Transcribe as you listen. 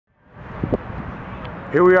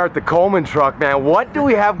Here we are at the Coleman Truck, man. What do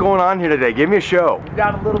we have going on here today? Give me a show. We've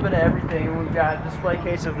got a little bit of everything. We've got a display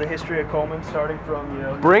case of the history of Coleman, starting from, you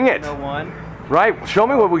know, Bring it. 1901. Right, show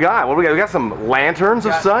me what we got. What we got? We got some lanterns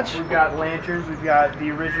of such. We've got lanterns. We've got the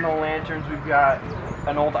original lanterns. We've got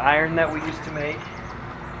an old iron that we used to make.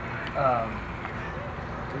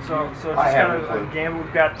 So just kind of a gamble.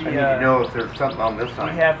 We've got the. I need to know if there's something on this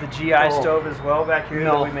side. We have the GI stove as well back here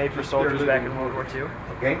that we made for soldiers back in World War II.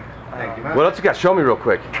 Okay, thank you, man. What else you got? Show me real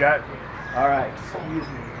quick. We've got. All right, excuse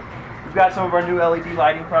me. We've got some of our new LED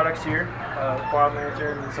lighting products here, quad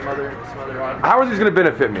lantern and some other items. How are these going to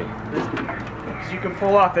benefit me? You can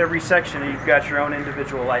pull off every section and you've got your own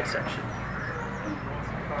individual light section.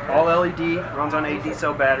 All LED, runs on 8D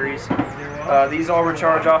cell batteries. These all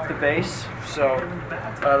recharge off the base, so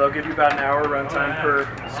they'll give you about an hour runtime per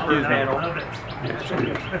panel.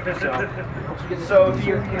 So if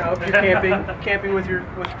you're camping with your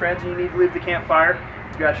friends and you need to leave the campfire,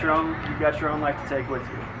 you've got your own light to take with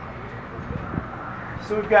you.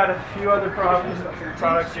 So we've got a few other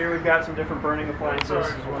products here. We've got some different burning appliances.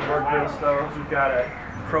 This is one of our grill stoves. We've got a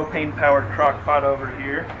propane-powered crock pot over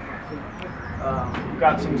here. We've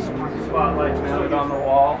got some spotlights mounted on the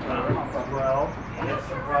wall as well.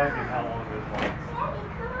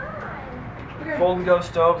 Fold and go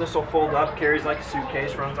stove. This will fold up, carries like a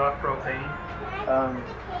suitcase, runs off propane.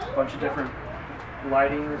 A bunch of different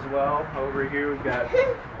lighting as well. Over here we've got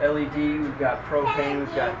LED, we've got propane,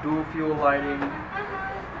 we've got dual fuel lighting.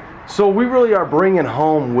 So we really are bringing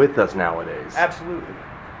home with us nowadays. Absolutely.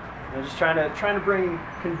 Just trying to bring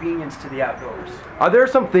convenience to the outdoors. Are there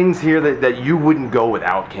some things here that you wouldn't go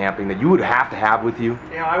without camping, that you would have to have with you?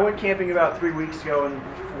 You know, I went camping about 3 weeks ago, and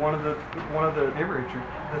one of the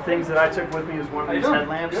things that I took with me was one of these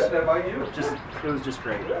headlamps. It was just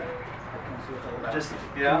great. Just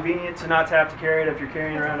convenient to not have to carry it if you're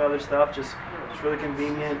carrying around other stuff. Just really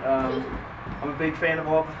convenient. I'm a big fan of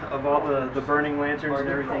all the burning lanterns and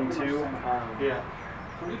everything too.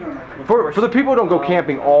 For the people who don't go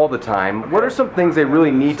camping all the time, what are some things they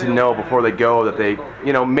really need to know before they go that they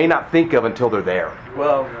may not think of until they're there?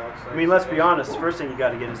 Well, I mean, let's be honest. The first thing you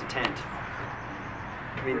got to get is a tent.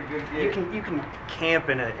 I mean, you can camp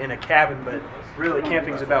in a cabin, but really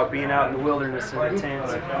camping's about being out in the wilderness in a tent.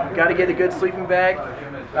 Got to get a good sleeping bag.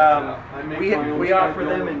 We offer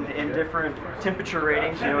them in different temperature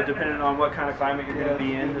ratings, depending on what kind of climate you're going to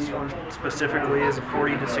be in. This one specifically is a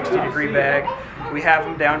 40 to 60 degree bag. We have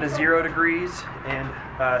them down to 0 degrees, and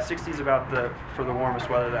 60 is about for the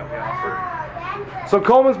warmest weather that we offer. So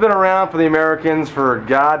Coleman's been around for the Americans for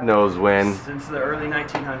God knows when. Since the early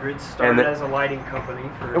 1900s. Started as a lighting company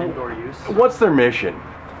for indoor use. What's their mission?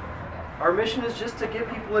 Our mission is just to get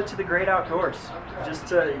people into the great outdoors. Just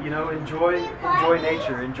to, enjoy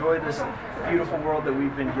nature, enjoy this beautiful world that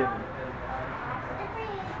we've been given.